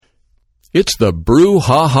It's the Brew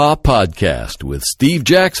Ha Ha Podcast with Steve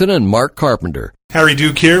Jackson and Mark Carpenter. Harry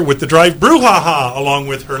Duke here with the Drive Brouhaha, along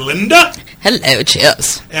with Herlinda. Hello,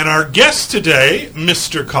 cheers. And our guest today,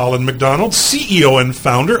 Mr. Colin McDonald, CEO and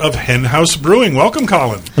founder of Hen House Brewing. Welcome,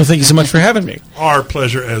 Colin. Well, thank you so much for having me. Our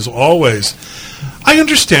pleasure, as always. I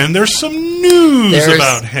understand there's some news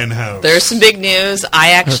about Hen House. There's some big news.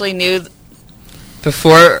 I actually knew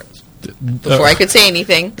before I could say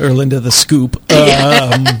anything. Erlinda the Scoop.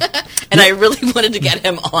 And I really wanted to get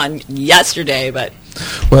him on yesterday, but...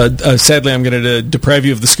 Well, sadly, I'm going to deprive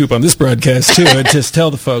you of the scoop on this broadcast, too, and just tell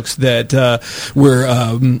the folks that we're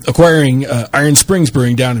acquiring Iron Springs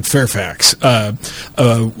Brewing down in Fairfax.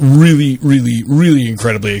 Really, really, really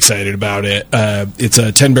incredibly excited about it. It's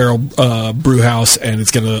a 10-barrel brew house, and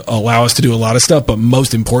it's going to allow us to do a lot of stuff, but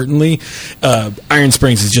most importantly, Iron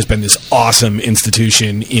Springs has just been this awesome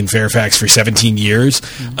institution in Fairfax for 17 years.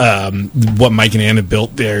 What Mike and Ann have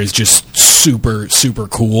built there is just super, super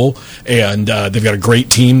cool, and they've got a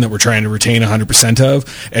great team that we're trying to retain 100%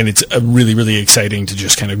 of, and it's really, really exciting to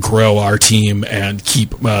just kind of grow our team and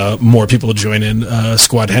keep more people to join in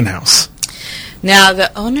Squad Hen House. Now,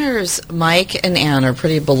 the owners, Mike and Ann, are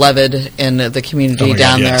pretty beloved in the community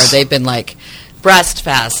down there. They've been like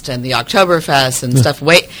Breastfest and the Oktoberfest and stuff.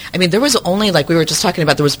 There was only, like we were just talking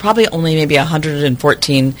about, there was probably only maybe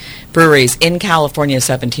 114 breweries in California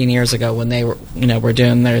 17 years ago when they were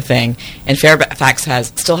doing their thing. And Fairfax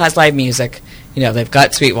still has live music. They've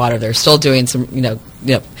got Sweetwater. They're still doing some,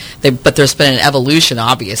 but there's been an evolution,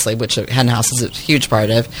 obviously, which Hen House is a huge part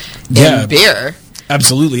of, in beer.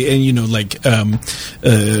 Absolutely. And,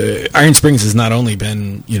 Iron Springs has not only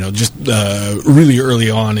been, just really early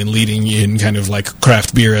on in leading in kind of like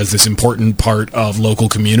craft beer as this important part of local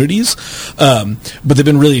communities, but they've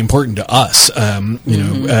been really important to us.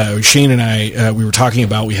 Shane and I, we were talking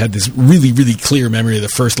about, we had this really, really clear memory of the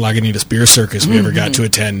first Lagunitas Beer Circus we ever got to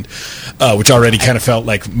attend, which already kind of felt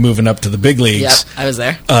like moving up to the big leagues. Yep, I was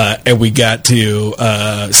there. And we got to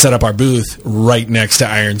set up our booth right next to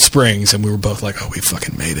Iron Springs, and we were both like, oh, we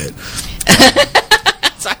fucking made it.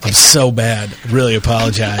 I'm so bad. Really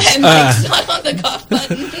apologize. And Mike's not on the cough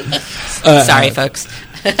button. Sorry, folks.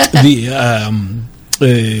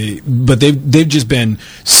 But they've just been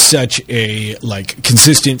such a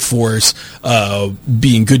consistent force,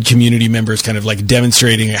 being good community members, kind of like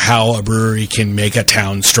demonstrating how a brewery can make a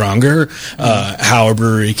town stronger, how a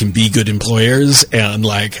brewery can be good employers, and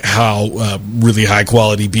how really high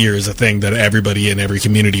quality beer is a thing that everybody in every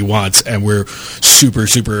community wants. And we're super,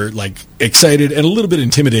 super excited and a little bit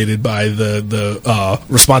intimidated by the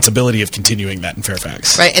responsibility of continuing that in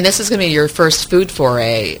Fairfax. Right, and this is going to be your first food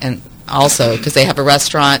foray, and also because they have a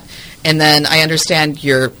restaurant, and then I understand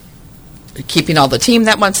you're keeping all the team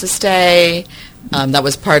that wants to stay. That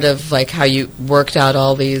was part of how you worked out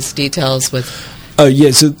all these details with. So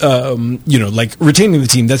retaining the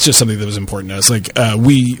team, that's just something that was important to us.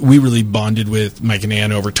 We really bonded with Mike and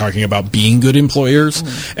Ann over talking about being good employers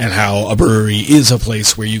and how a brewery is a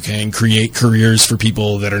place where you can create careers for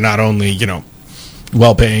people that are not only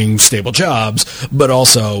well-paying, stable jobs, but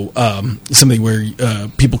also something where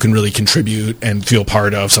people can really contribute and feel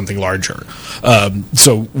part of something larger.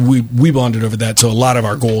 So we bonded over that. So a lot of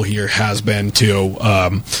our goal here has been to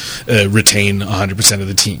retain 100% of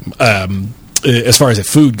the team. As far as the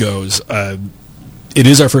food goes, it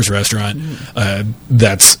is our first restaurant.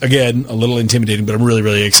 That's, again, a little intimidating, but I'm really,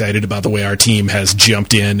 really excited about the way our team has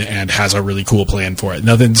jumped in and has a really cool plan for it.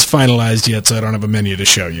 Nothing's finalized yet, so I don't have a menu to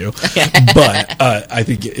show you. But I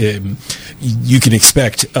think you can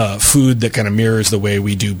expect food that kind of mirrors the way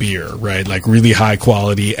we do beer, right? Really high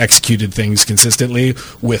quality, executed things consistently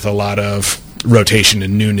with a lot of rotation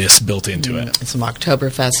and newness built into it. And some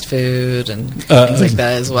Oktoberfest food and things like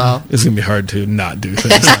that as well. It's going to be hard to not do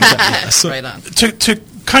things like that. Yes. Right on. To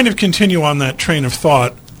kind of continue on that train of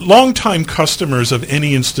thought, longtime customers of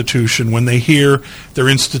any institution, when they hear their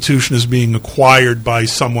institution is being acquired by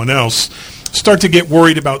someone else, start to get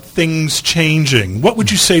worried about things changing. What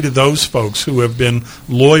would you say to those folks who have been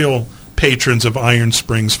loyal patrons of Iron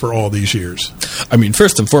Springs for all these years? I mean,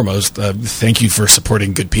 first and foremost, thank you for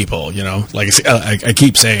supporting good people. I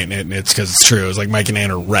keep saying it, and it's because it's true. It's Mike and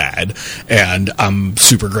Ann are rad, and I'm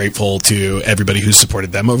super grateful to everybody who's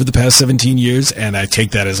supported them over the past 17 years, and I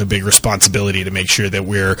take that as a big responsibility to make sure that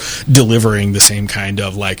we're delivering the same kind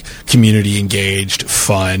of community engaged,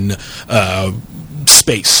 fun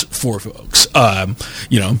space for folks. I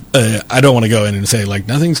don't want to go in and say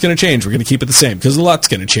nothing's going to change. We're going to keep it the same, because a lot's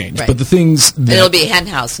going to change. Right. But the things that, it'll be Hen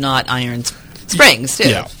House, not Iron Springs, too.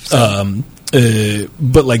 Yeah. So.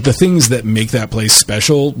 but like the things that make that place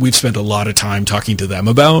special, we've spent a lot of time talking to them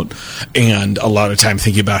about, and a lot of time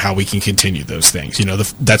thinking about how we can continue those things.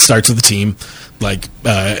 That starts with the team. Like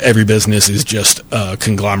every business is just a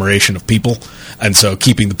conglomeration of people, and so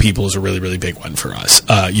keeping the people is a really, really big one for us.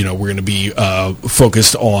 We're going to be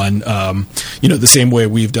focused on, the same way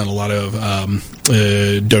we've done a lot of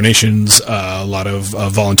donations, a lot of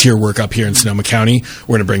volunteer work up here in Sonoma County.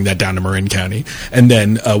 We're going to bring that down to Marin County. And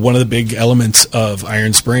then one of the big elements of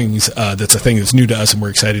Iron Springs that's a thing that's new to us and we're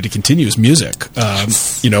excited to continue is music.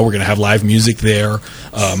 We're going to have live music there.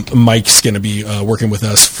 Mike's going to be working with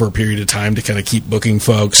us for a period of time to kind of keep booking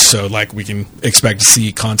folks, so like we can expect to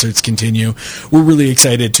see concerts continue. We're really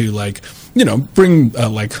excited to bring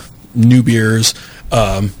new beers,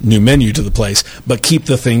 new menu to the place, but keep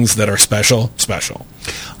the things that are special.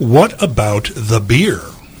 What about the beer?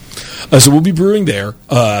 So we'll be brewing there.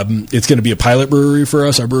 It's going to be a pilot brewery for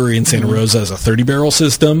us. Our brewery in Santa Rosa has a 30-barrel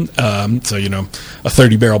system. A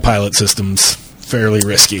 30-barrel pilot system's fairly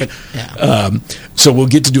risky. Yeah. So we'll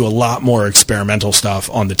get to do a lot more experimental stuff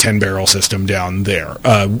on the 10-barrel system down there.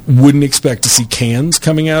 Wouldn't expect to see cans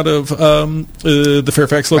coming out of the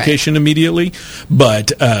Fairfax location immediately,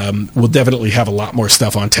 but we'll definitely have a lot more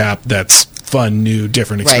stuff on tap that's fun, new,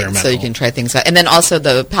 different, experimental. Right, so you can try things out. And then also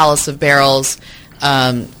the Palace of Barrels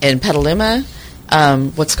in Petaluma.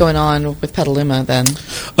 What's going on with Petaluma then?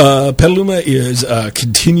 Petaluma is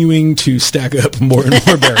continuing to stack up more and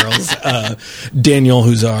more barrels. Daniel,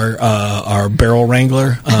 who's our barrel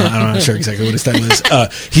wrangler, I'm not sure exactly what his title is,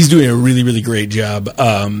 he's doing a really, really great job.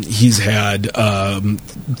 He's had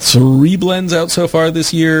 3 blends out so far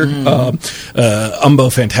this year. Umbo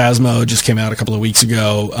Phantasmo just came out a couple of weeks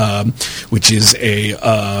ago, which is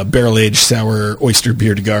a barrel-aged sour oyster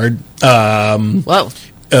beer de garde. Whoa.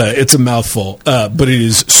 It's a mouthful, but it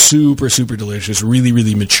is super, super delicious, really,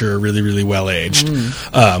 really mature, really, really well-aged.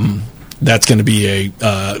 That's going to be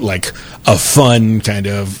a fun kind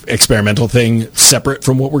of experimental thing separate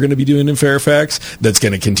from what we're going to be doing in Fairfax that's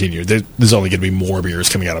going to continue. There's only going to be more beers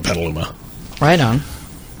coming out of Petaluma. Right on.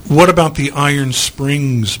 What about the Iron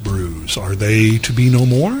Springs brews? Are they to be no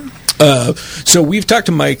more? So we've talked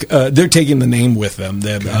to Mike. They're taking the name with them.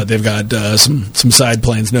 They've got some side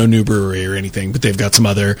plans, no new brewery or anything, but they've got some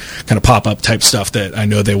other kind of pop-up type stuff that I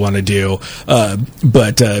know they want to do.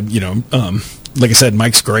 Like I said,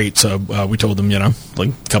 Mike's great, so we told him, a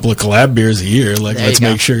couple of collab beers a year. Let's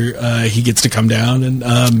make sure he gets to come down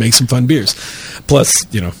and make some fun beers. Plus,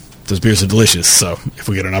 those beers are delicious, so if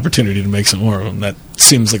we get an opportunity to make some more of them, that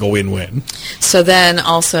seems like a win-win. So then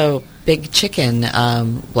also Big Chicken,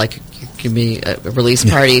 it could be a release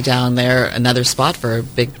party down there, another spot for a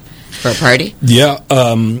party? Yeah.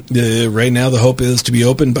 Right now the hope is to be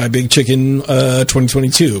open by Big Chicken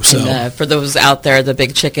 2022. So and, for those out there, the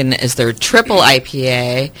Big Chicken is their triple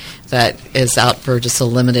IPA that is out for just a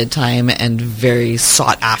limited time and very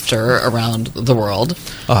sought after around the world.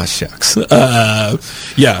 Oh, shucks.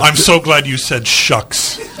 Yeah. I'm so glad you said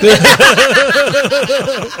shucks.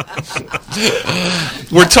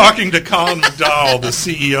 We're talking to Colin McDowell, the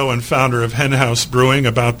CEO and founder of Henhouse Brewing,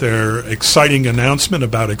 about their exciting announcement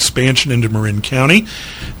about expansion into Marin County.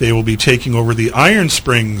 They will be taking over the Iron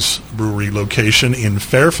Springs Brewery location in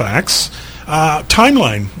Fairfax.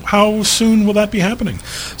 Timeline, how soon will that be happening?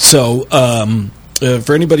 So,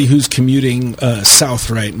 for anybody who's commuting south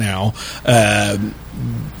right now,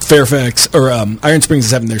 Fairfax or Iron Springs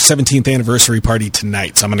is having their 17th anniversary party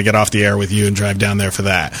tonight, so I'm going to get off the air with you and drive down there for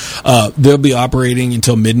that. They'll be operating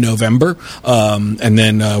until mid-November, and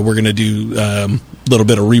then we're going to do a little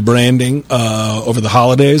bit of rebranding over the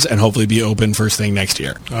holidays and hopefully be open first thing next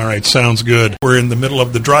year. All right, sounds good. We're in the middle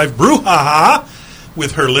of the Drive Brouhaha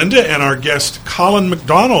with Herlinda and our guest Colin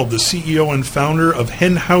McDonald, the CEO and founder of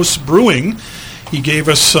Henhouse Brewing. He gave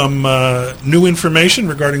us some new information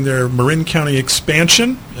regarding their Marin County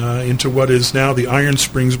expansion into what is now the Iron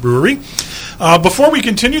Springs Brewery. Before we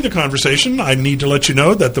continue the conversation, I need to let you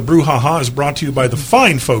know that the Brouhaha is brought to you by the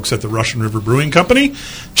fine folks at the Russian River Brewing Company.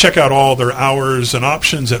 Check out all their hours and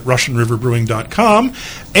options at RussianRiverBrewing.com.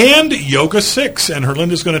 And Yoga 6, and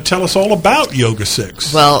Herlinda's going to tell us all about Yoga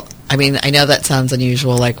 6. Well, I mean, I know that sounds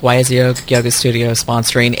unusual, like why is the Yoga Studio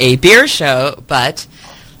sponsoring a beer show, but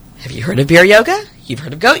have you heard of beer yoga? You've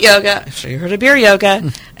heard of goat yoga. I'm sure you heard of beer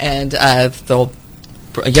yoga. And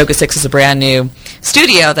Yoga 6 is a brand new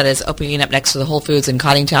studio that is opening up next to the Whole Foods in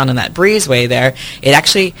Coddingtown and that breezeway there. It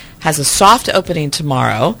actually has a soft opening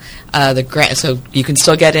tomorrow. So you can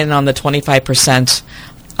still get in on the 25%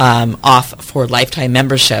 off for lifetime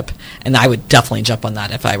membership, and I would definitely jump on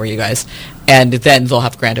that if I were you guys. And then they'll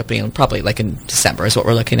have grand opening probably like in December is what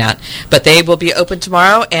we're looking at. But they will be open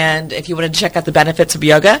tomorrow, and if you want to check out the benefits of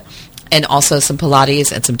yoga and also some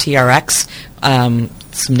Pilates and some TRX,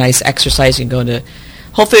 some nice exercise, you can go into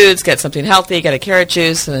Whole Foods, get something healthy, get a carrot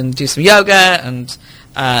juice, and do some yoga, and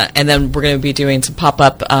then we're going to be doing some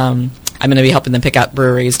pop-up. I'm going to be helping them pick out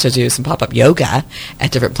breweries to do some pop-up yoga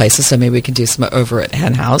at different places, so maybe we can do some over at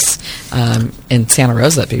Hen House in Santa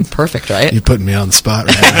Rosa. That'd be perfect, right? You're putting me on the spot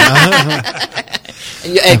right now.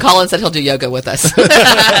 And Colin said he'll do yoga with us.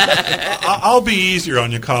 I'll be easier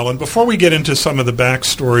on you, Colin. Before we get into some of the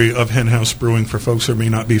backstory of Hen House Brewing for folks who may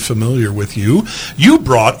not be familiar with you, you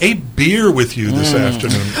brought a beer with you this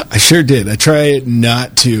afternoon. I sure did. I try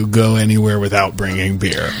not to go anywhere without bringing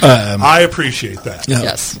beer. I appreciate that.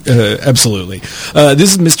 Yes. Absolutely.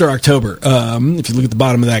 This is Mr. October. If you look at the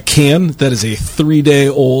bottom of that can, that is a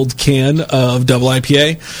 3-day-old can of double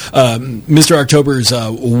IPA. Mr. October is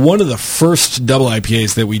one of the first double IPAs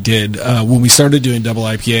that we did. When we started doing double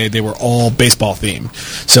IPA, they were all baseball themed.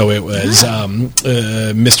 So it was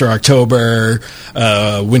Mr. October,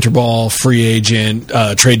 Winter Ball, Free Agent,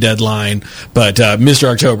 Trade Deadline. But Mr.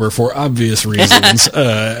 October, for obvious reasons,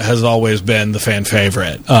 has always been the fan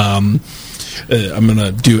favorite. I'm going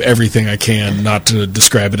to do everything I can not to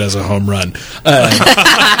describe it as a home run.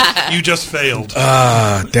 You just failed.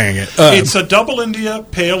 Dang it. It's a double India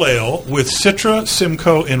Pale Ale with Citra,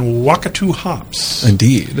 Simcoe, and Wakatu hops.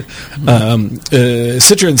 Indeed.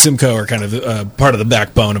 Citra and Simcoe are kind of part of the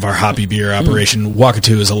backbone of our hoppy beer operation.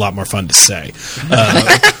 Wakatu is a lot more fun to say.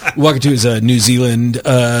 Wakatu is a New Zealand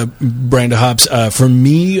brand of hops. For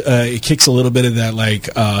me, it kicks a little bit of that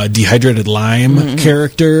like dehydrated lime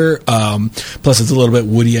character. Plus, it's a little bit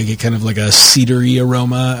woody. I get kind of like a cedary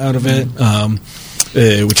aroma out of it,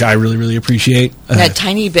 which I really, really appreciate. That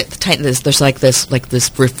tiny bit, there's like this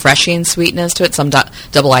refreshing sweetness to it. Some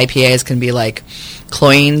double IPAs can be like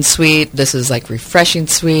cloying sweet. This is like refreshing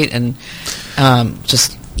sweet and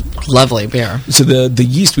just lovely beer. So the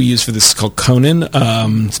yeast we use for this is called Conan.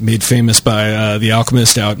 It's made famous by The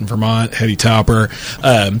Alchemist out in Vermont, Hetty Topper.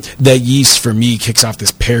 That yeast for me kicks off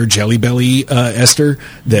this pear Jelly Belly ester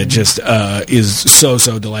that just is so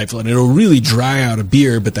delightful, and it'll really dry out a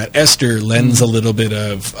beer, but that ester lends a little bit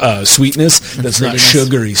of sweetness that's not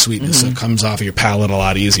sugary sweetness, so it comes off of your palate a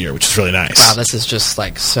lot easier, which is really nice. Wow, this is just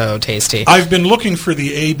like so tasty. I've been looking for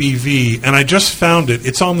the ABV, and I just found it.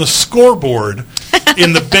 It's on the scoreboard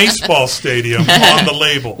in the baseball stadium on the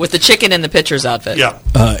label. With the chicken in the pitcher's outfit. Yeah.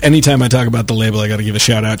 Anytime I talk about the label, I got to give a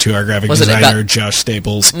shout out to our graphic designer, Josh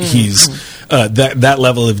Staples. He's that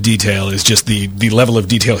level of detail is just the level of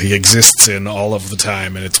detail he exists in all of the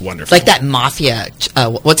time, and it's wonderful. Like that Mafia.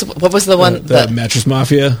 What was the one? The Mattress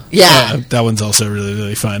Mafia? Yeah. That one's also really,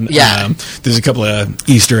 really fun. Yeah. There's a couple of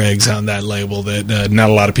Easter eggs on that label that not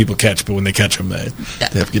a lot of people catch, but when they catch them, they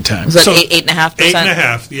have a good time. Was that 8.5%?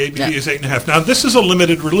 8.5. The ABV is 8.5. Now, this is a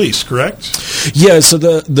limited release, correct? Yeah, so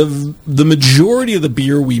the majority of the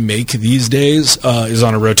beer we make these days is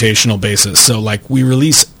on a rotational basis. So, like, we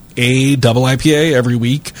release a double IPA every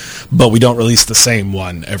week, but we don't release the same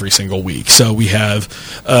one every single week. So we have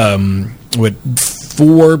 5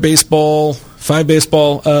 baseball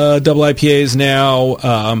double IPAs now.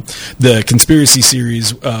 The Conspiracy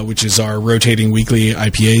series, which is our rotating weekly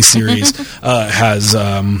IPA series, has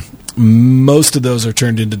most of those are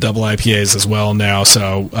turned into double IPAs as well now.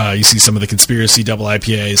 So you see some of the Conspiracy double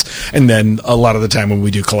IPAs, and then a lot of the time when we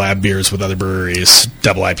do collab beers with other breweries,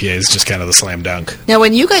 double IPA is just kind of the slam dunk. Now,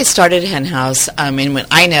 when you guys started Hen House, when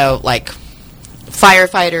I know like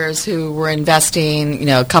firefighters who were investing,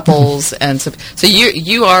 couples, and so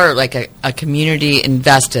you are like a community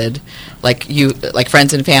invested, like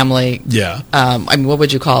friends and family. Yeah. What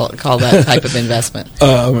would you call that type of investment?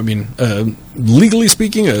 Legally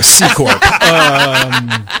speaking, a C corp.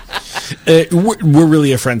 We're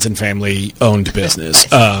really a friends and family owned business.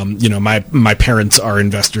 My parents are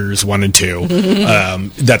investors 1 and 2.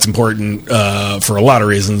 That's important for a lot of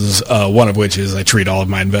reasons. One of which is I treat all of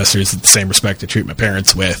my investors with the same respect I treat my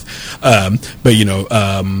parents with. But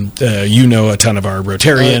a ton of our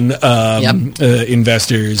Rotarian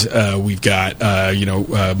investors. We've got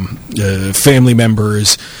family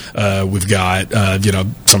members. We've got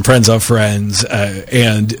some friends of friends,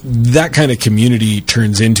 and that kind of community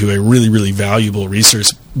turns into a really, really valuable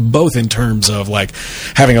resource both in terms of like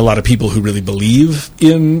having a lot of people who really believe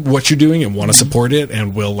in what you're doing and want to support it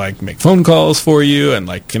and will like make phone calls for you and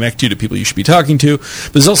like connect you to people you should be talking to.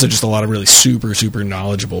 But there's also just a lot of really super, super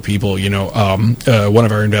knowledgeable people. You know, one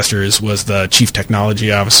of our investors was the chief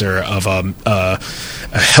technology officer of a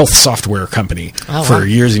health software company for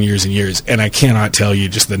years and years and years. And I cannot tell you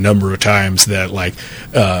just the number of times that like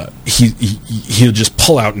he'll just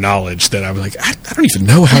pull out knowledge that I'm like, I don't even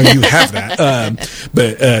know how you have that.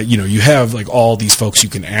 But you know, you have like all these folks you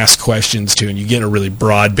can ask questions to, and you get a really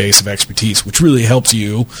broad base of expertise, which really helps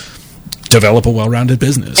you develop a well-rounded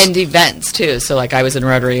business. And events, too. So, like, I was in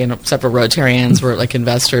Rotary, and several Rotarians were, like,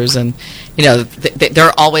 investors, and, you know,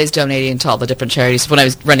 they're always donating to all the different charities. When I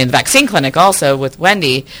was running the vaccine clinic also with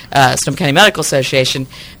Wendy, Sonoma County Medical Association,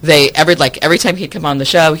 every time he'd come on the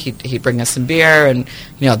show, he'd bring us some beer, and,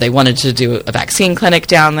 you know, they wanted to do a vaccine clinic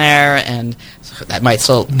down there, and so that might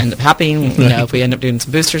still end up happening, you know, if we end up doing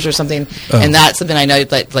some boosters or something. And that's something I know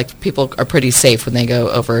that, like, people are pretty safe when they go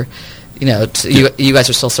over. You know, you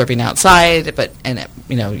guys are still serving outside, but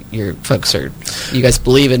you know, your folks you guys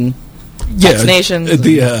believe in vaccinations.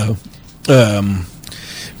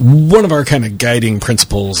 One of our kind of guiding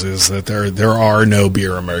principles is that there are no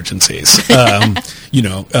beer emergencies. You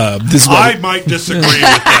know, this is I might disagree with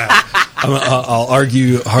that. I'll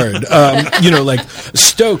argue hard. You know, like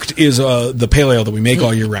Stoked is the pale ale that we make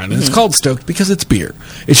all year round, and it's called Stoked because it's beer.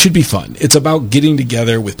 It should be fun. It's about getting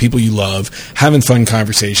together with people you love, having fun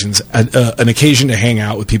conversations, an occasion to hang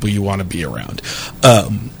out with people you want to be around.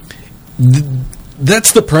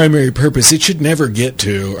 That's the primary purpose. It should never get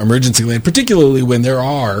to emergency land, particularly when there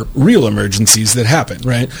are real emergencies that happen,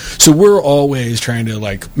 right? So we're always trying to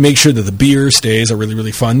like make sure that the beer stays a really,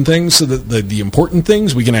 really fun thing so that the important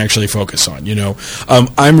things we can actually focus on, you know.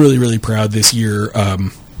 I'm really, really proud this year.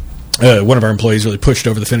 One of our employees really pushed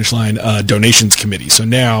over the finish line donations committee. So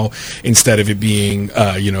now instead of it being,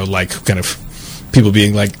 you know, like kind of people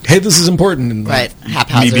being like, hey, this is important. And right.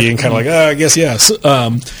 Me being kind of like, I guess yes.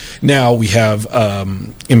 Now we have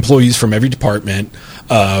employees from every department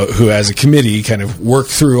who, as a committee, kind of work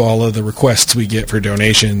through all of the requests we get for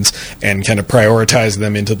donations and kind of prioritize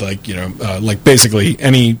them into like, you know, like basically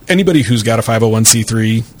anybody who's got a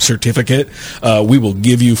 501c3 certificate, we will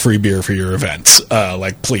give you free beer for your events.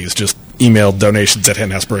 Like, please just email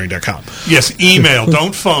donations@henhousebrewing.com. Yes, email.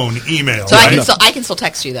 Don't phone. Email. So right? I can still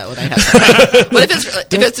text you, though, when I have What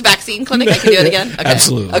if it's a vaccine clinic? I can do it again? Okay.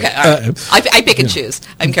 Absolutely. Okay, all right. I pick and choose.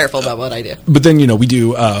 I'm careful about what I do. But then, you know, we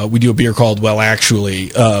do a beer called Well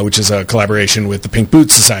Actually, which is a collaboration with the Pink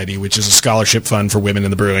Boots Society, which is a scholarship fund for women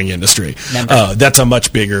in the brewing industry. That's a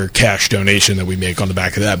much bigger cash donation that we make on the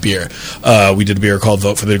back of that beer. We did a beer called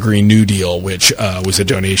Vote for the Green New Deal, which was a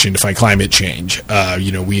donation to fight climate change.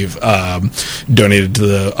 You know, we've donated to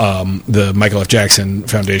the Michael F. Jackson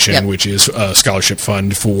Foundation, which is a scholarship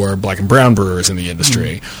fund for black and brown brewers in the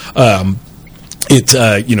industry. It's,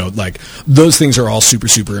 you know, like those things are all super,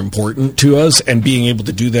 super important to us, and being able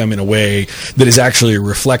to do them in a way that is actually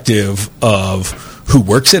reflective of who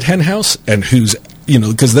works at Hen House and who's, you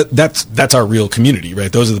know, because that's our real community,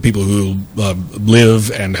 right? Those are the people who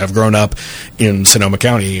live and have grown up in Sonoma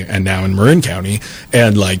County and now in Marin County,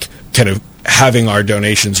 and like kind of having our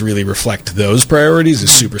donations really reflect those priorities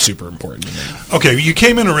is super, super important to me. Okay, you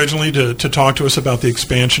came in originally to talk to us about the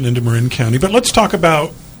expansion into Marin County, but let's talk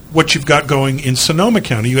about what you've got going in Sonoma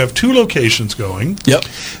County. You have 2 locations going. Yep.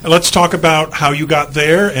 And let's talk about how you got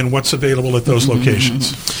there and what's available at those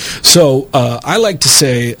locations. So I like to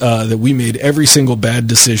say that we made every single bad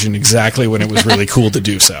decision exactly when it was really cool to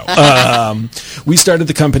do so. We started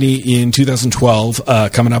the company in 2012,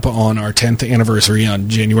 coming up on our 10th anniversary on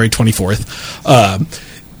January 24th.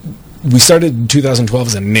 We started in 2012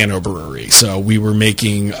 as a nano brewery, so we were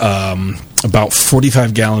making about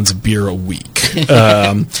 45 gallons of beer a week,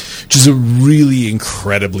 which is a really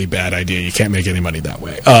incredibly bad idea. You can't make any money that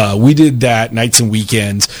way. We did that nights and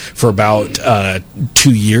weekends for about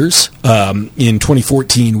 2 years. In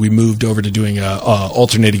 2014, we moved over to doing a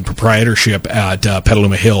alternating proprietorship at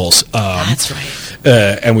Petaluma Hills. That's right.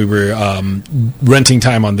 And we were renting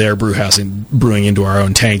time on their brew house and brewing into our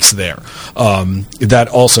own tanks there. That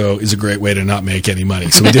also is a great way to not make any money.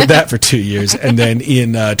 So we did that for 2 years. And then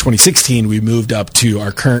in 2016, we moved up to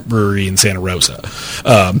our current brewery in Santa Rosa.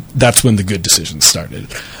 That's when the good decisions started.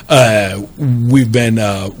 We've been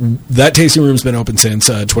that tasting room's been open since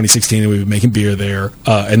 2016, and we've been making beer there.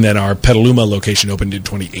 And then our Petaluma location opened in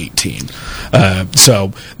 2018.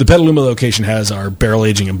 So the Petaluma location has our barrel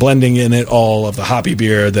aging and blending in it, all of the hoppy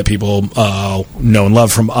beer that people know and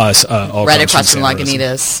love from us. All right across from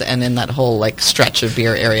Lagunitas and in that whole like stretch of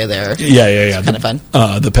beer area there. Yeah. It's kind of fun.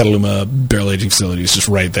 The Petaluma barrel aging facility is just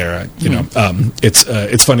right there. You know,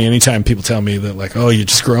 it's funny anytime people tell me that like, oh, you're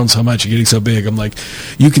just growing so much, you're getting so big. I'm like,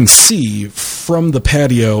 you can see from the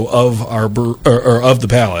patio of our or of the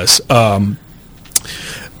palace.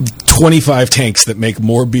 25 tanks that make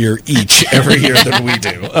more beer each every year than we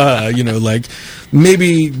do. You know, like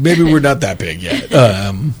maybe we're not that big yet.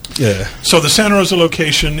 Yeah. So the Santa Rosa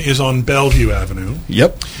location is on Bellevue Avenue.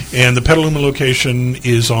 Yep. And the Petaluma location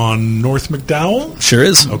is on North McDowell? Sure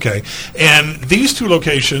is. Okay. And these two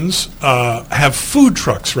locations have food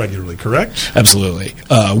trucks regularly, correct? Absolutely.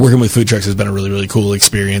 Working with food trucks has been a really, really cool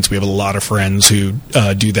experience. We have a lot of friends who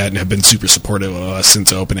do that and have been super supportive of us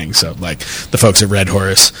since opening. So, like, the folks at Red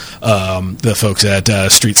Horse, the folks at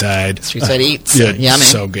Streetside. Streetside Eats. Yeah, yummy.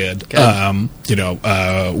 So good. You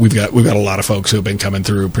know, we've got a lot of folks who have been coming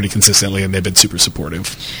through pretty consistently, and they've been super supportive.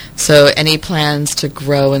 So, any plans to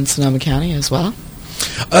grow in Sonoma County as well?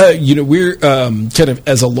 You know, we're kind of,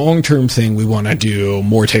 as a long-term thing, we want to do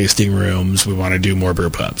more tasting rooms. We want to do more brew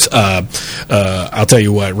pubs. I'll tell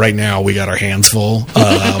you what, right now we got our hands full.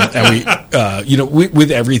 And we, you know,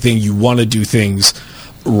 with everything, you want to do things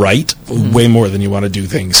right way more than you want to do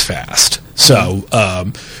things fast. So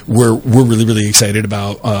we're really, really excited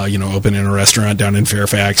about you know, opening a restaurant down in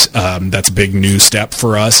Fairfax. That's a big new step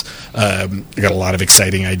for us. We got a lot of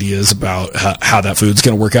exciting ideas about how that food's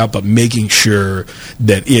going to work out, but making sure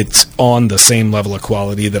that it's on the same level of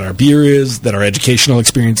quality that our beer is, that our educational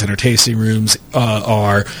experience and our tasting rooms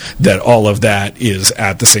are, that all of that is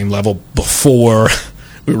at the same level before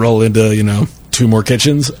we roll into, you know, 2 more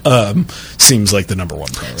kitchens. Seems like the number one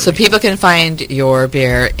priority. So people can find your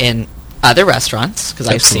beer in other restaurants, because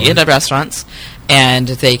I see it at restaurants, and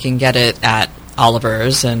they can get it at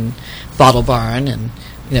Oliver's and Bottle Barn and,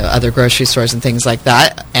 you know, other grocery stores and things like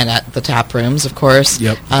that, and at the tap rooms, of course.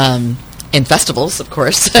 Yep. In festivals, of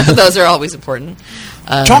course. Those are always important.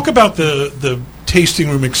 Talk about the tasting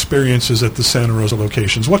room experiences at the Santa Rosa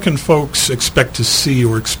locations. What can folks expect to see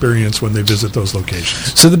or experience when they visit those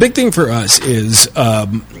locations? So the big thing for us is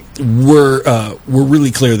we're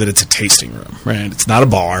really clear that it's a tasting room, right? It's not a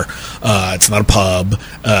bar. It's not a pub.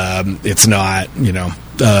 It's not, you know,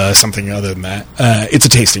 something other than that. It's a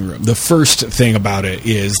tasting room. The first thing about it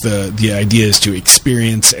is the idea is to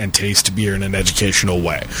experience and taste beer in an educational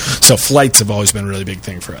way. So flights have always been a really big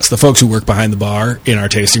thing for us. The folks who work behind the bar in our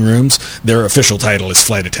tasting rooms, their official title is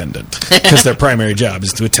flight attendant because their primary job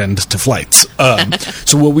is to attend to flights.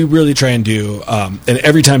 So what we really try and do, and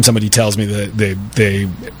every time somebody tells me that they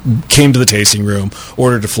came to the tasting room,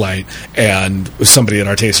 ordered a flight, and somebody in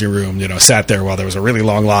our tasting room, you know, sat there while there was a really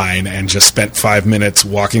long line and just spent 5 minutes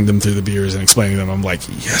walking them through the beers and explaining them, I'm like,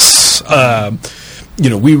 yes. You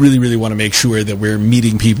know, we really, really want to make sure that we're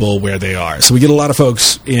meeting people where they are. So we get a lot of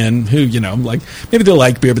folks in who, you know, like, maybe they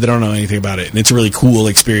like beer, but they don't know anything about it. And it's a really cool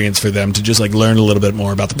experience for them to just, like, learn a little bit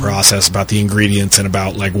more about the process, about the ingredients, and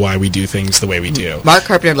about, like, why we do things the way we do. Mark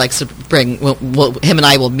Carpenter likes to bring, him and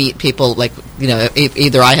I will meet people, like, you know,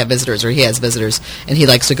 either I have visitors or he has visitors, and he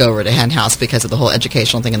likes to go over to Hen House because of the whole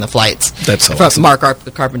educational thing in the flights. That's so awesome. Mark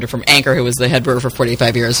Carpenter from Anchor, who was the head brewer for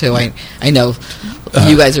 45 years, who I know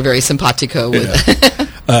you guys are very simpatico with. Yeah.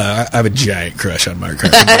 I have a giant crush on Mark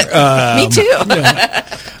Carpenter. Me too.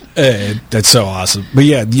 That's so awesome. But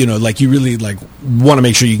yeah, you know, like, you really, like, want to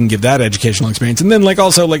make sure you can give that educational experience. And then, like,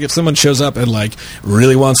 also, like, if someone shows up and, like,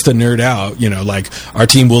 really wants to nerd out, you know, like, our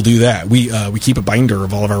team will do that. We keep a binder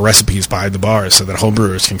of all of our recipes behind the bar so that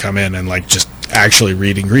homebrewers can come in and, like, just actually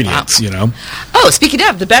read ingredients, you know? Oh, speaking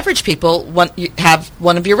of, the beverage people have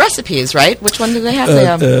one of your recipes, right? Which one do they have?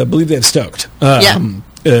 I believe they have Stoked.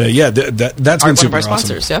 That's been super awesome.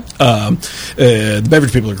 Sponsors, yeah. The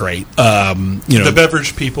beverage people are great. You know, the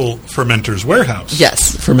beverage people, Fermenters Warehouse.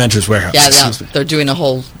 Yes, Fermenters Warehouse. Yeah, they're doing a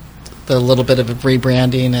little bit of a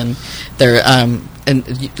rebranding, and they're and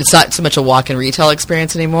it's not so much a walk-in retail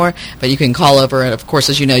experience anymore. But you can call over, and of course,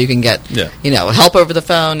 as you know, you can get you know, help over the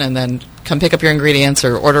phone, and then come pick up your ingredients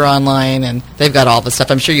or order online, and they've got all the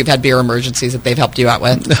stuff. I'm sure you've had beer emergencies that they've helped you out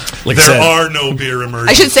with. There are no beer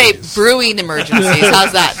emergencies. I should say brewing emergencies.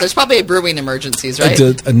 How's that? There's probably a brewing emergencies, right?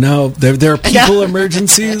 No, there are people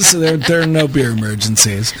emergencies. There are no beer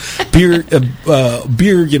emergencies. Beer,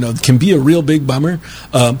 you know, can be a real big bummer.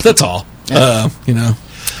 But that's all. You know.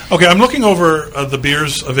 Okay, I'm looking over the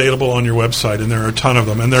beers available on your website, and there are a ton of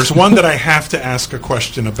them. And there's one that I have to ask a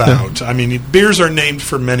question about. I mean, beers are named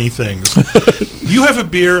for many things. You have a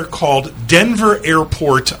beer called Denver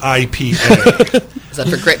Airport IPA. Is that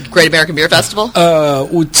for Great American Beer Festival?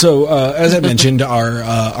 As I mentioned,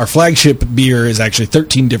 our flagship beer is actually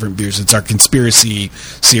 13 different beers. It's our conspiracy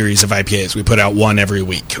series of IPAs. We put out one every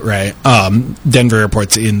week, right? Denver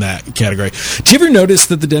Airport's in that category. Do you ever notice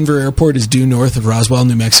that the Denver Airport is due north of Roswell,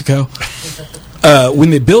 New Mexico? When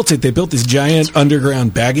they built this giant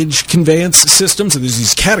underground baggage conveyance system. So there's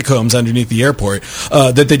these catacombs underneath the airport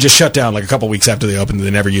that they just shut down like a couple weeks after they opened. They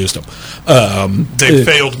never used them. They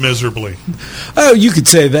failed miserably. Oh, you could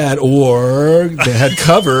say that, or they had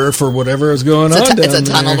cover for whatever was going on. It's a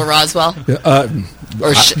tunnel to Roswell.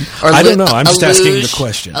 I don't know. I'm just asking the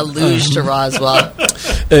question. A luge to Roswell.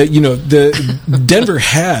 The Denver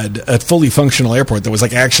had a fully functional airport that was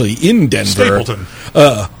like actually in Denver. Stapleton.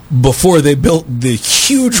 Before they built the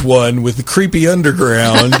huge one with the creepy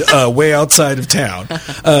underground way outside of town.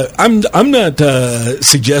 I'm not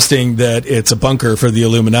suggesting that it's a bunker for the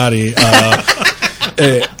Illuminati.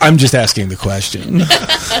 I'm just asking the question.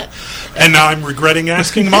 And now I'm regretting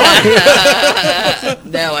asking mine.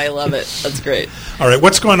 No, I love it. That's great. All right,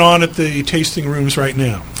 what's going on at the tasting rooms right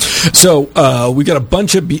now? So we got a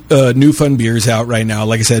bunch of new fun beers out right now.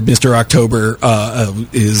 Like I said, Mr. October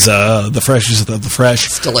is the freshest of the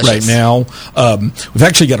fresh right now. We've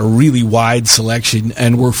actually got a really wide selection,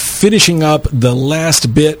 and we're finishing up the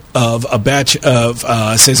last bit of a batch of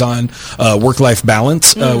Saison Work-Life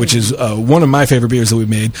Balance, which is one of my favorite beers that we've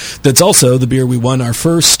made. That's also the beer we won our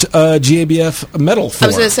first GABF medal for. I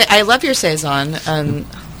was going to say, I love your Saison.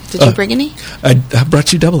 Did you bring any? I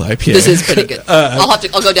brought you double IPA. This is pretty good.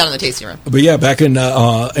 I'll go down in the tasting room. But yeah, back in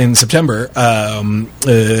September,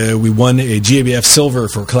 we won a GABF Silver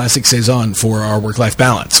for Classic Saison for our Work-Life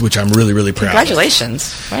Balance, which I'm really, really proud of.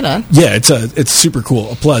 Congratulations. Right on. Yeah, it's super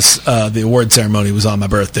cool. Plus, the award ceremony was on my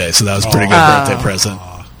birthday, so that was a pretty good birthday present.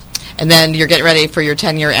 And then you're getting ready for your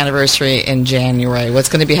 10-year anniversary in January. What's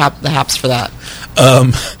going to be the haps for that?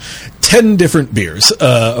 10 different beers,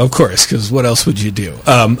 of course, because what else would you do?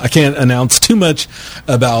 I can't announce too much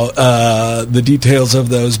about the details of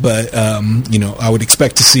those, but, I would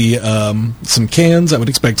expect to see some cans. I would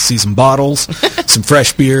expect to see some bottles, some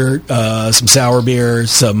fresh beer, some sour beer,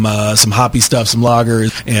 some hoppy stuff, some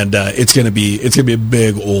lagers, and it's going to be a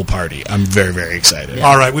big old party. I'm very, very excited.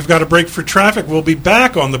 All right, we've got a break for traffic. We'll be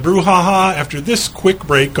back on the Brouhaha after this quick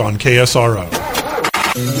break on KSRO.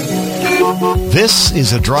 This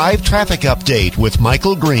is a Drive Traffic Update with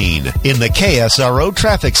Michael Green in the KSRO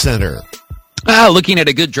Traffic Center. Looking at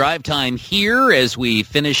a good drive time here as we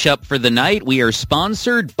finish up for the night. We are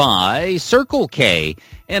sponsored by Circle K.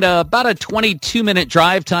 And about a 22-minute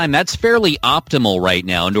drive time. That's fairly optimal right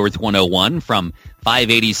now, North 101 from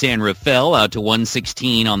 580 San Rafael out to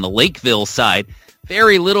 116 on the Lakeville side.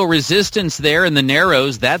 Very little resistance there in the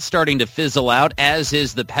Narrows. That's starting to fizzle out, as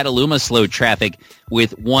is the Petaluma slow traffic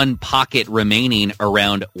with one pocket remaining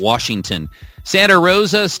around Washington. Santa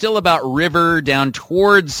Rosa, still about River down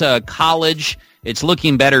towards College. It's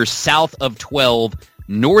looking better south of 12.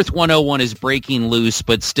 North 101 is breaking loose,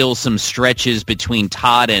 but still some stretches between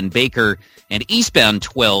Todd and Baker. And eastbound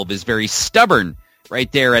 12 is very stubborn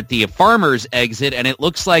right there at the Farmers exit, and it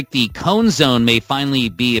looks like the cone zone may finally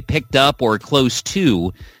be picked up or close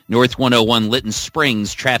to North 101 Lytton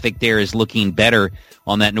Springs. Traffic there is looking better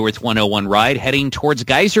on that North 101 ride, heading towards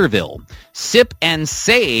Geyserville. Sip and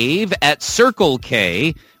save at Circle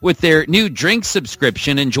K with their new drink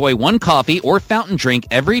subscription. Enjoy one coffee or fountain drink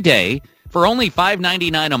every day for only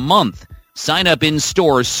 $5.99 a month. Sign up in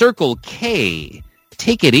store. Circle K.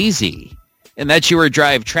 Take it easy. And that's your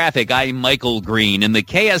drive traffic. I'm Michael Green in the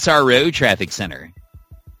KSRO Traffic Center.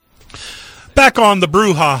 Back on the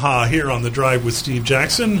Brouhaha here on the Drive with Steve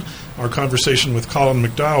Jackson. Our conversation with Colin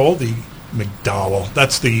McDowell,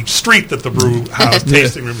 that's the street that the brew house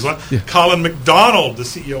tasting room is on. Yeah. Colin McDonald, the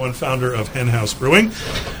CEO and founder of Hen House Brewing.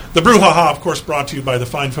 The Brouhaha, of course, brought to you by the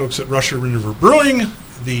fine folks at Russia River Brewing,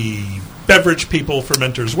 the Beverage People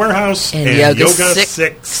Fermenters Warehouse, and Yoga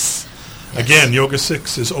 6. Again, Yoga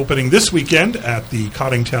 6 is opening this weekend at the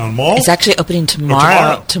Cottingtown Mall. It's actually opening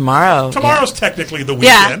tomorrow. Tomorrow's technically the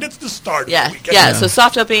weekend. Yeah. It's the start of the weekend. Yeah, so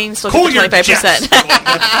soft opening, still cool 25%.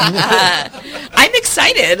 I'm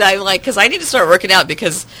excited. Because I need to start working out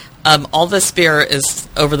because all this beer is,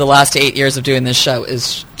 over the last 8 years of doing this show,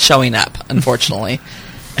 is showing up, unfortunately.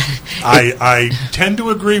 I tend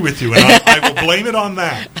to agree with you, and I will blame it on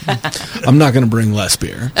that. I'm not going to bring less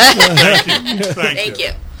beer. Thank you. Thank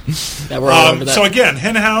you. that we're all over that. So again,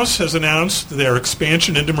 Hen House has announced their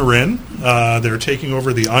expansion into Marin. They're taking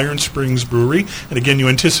over the Iron Springs Brewery. And again, you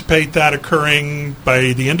anticipate that occurring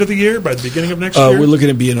by the end of the year, by the beginning of next year? We're looking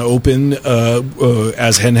at being open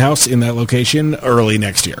as Hen House in that location early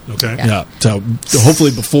next year. Okay. Yeah. So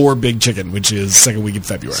hopefully before Big Chicken, which is second week in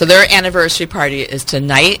February. So their anniversary party is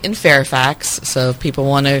tonight in Fairfax. So if people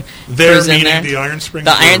want to cruise in there, the Iron Springs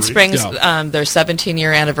The Iron Brewery. Springs, their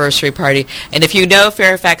 17-year anniversary party. And if you know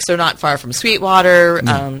Fairfax, they're not far from Sweetwater,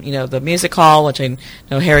 the music hall, which I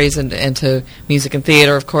know Harry's into music and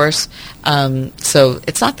theater, of course. So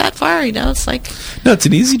it's not that far, it's like... No, it's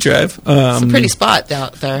an easy drive. It's a pretty spot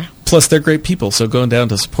out there. Plus, they're great people, so going down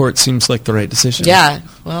to support seems like the right decision. Yeah,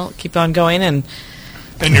 well, keep on going. And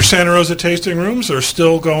your Santa Rosa tasting rooms are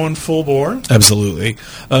still going full bore? Absolutely.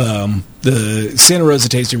 The Santa Rosa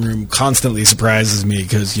tasting room constantly surprises me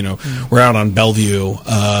because, we're out on Bellevue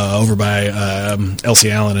over by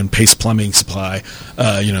Elsie Allen and Pace Plumbing Supply,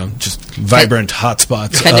 just vibrant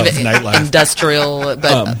hotspots kind of of nightlife. Industrial,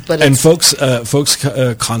 but and folks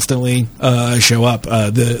constantly show up.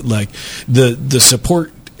 The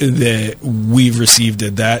support that we've received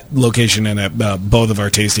at that location and at both of our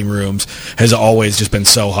tasting rooms has always just been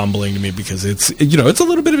so humbling to me because it's it's a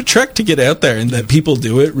little bit of a trek to get out there, and that people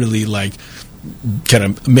do it really kind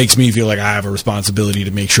of makes me feel like I have a responsibility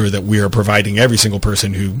to make sure that we are providing every single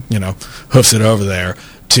person who hoofs it over there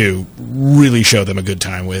to really show them a good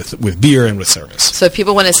time with beer and with service. So if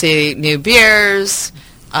people want to see new beers,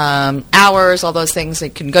 hours, all those things, they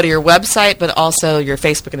can go to your website, but also your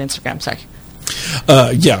Facebook and Instagram. Sorry.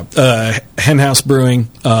 Hen House Brewing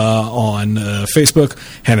on Facebook,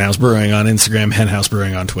 Hen House Brewing on Instagram, Hen House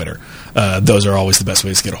Brewing on Twitter. Those are always the best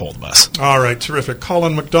ways to get a hold of us. All right, terrific.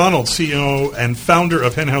 Colin McDonald, CEO and founder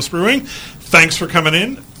of Hen House Brewing. Thanks for coming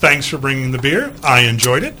in. Thanks for bringing the beer. I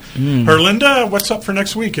enjoyed it. Herlinda, what's up for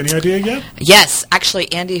next week? Any idea yet? Yes,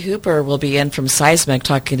 actually, Andy Hooper will be in from Seismic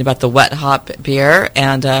talking about the wet hop beer,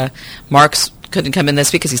 and Mark's couldn't come in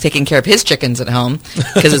this week because he's taking care of his chickens at home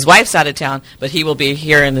because his wife's out of town, but he will be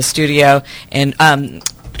here in the studio and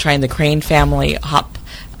trying the Crane family hop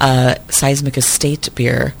Seismic Estate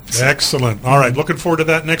beer. Excellent. All right, looking forward to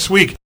that next week.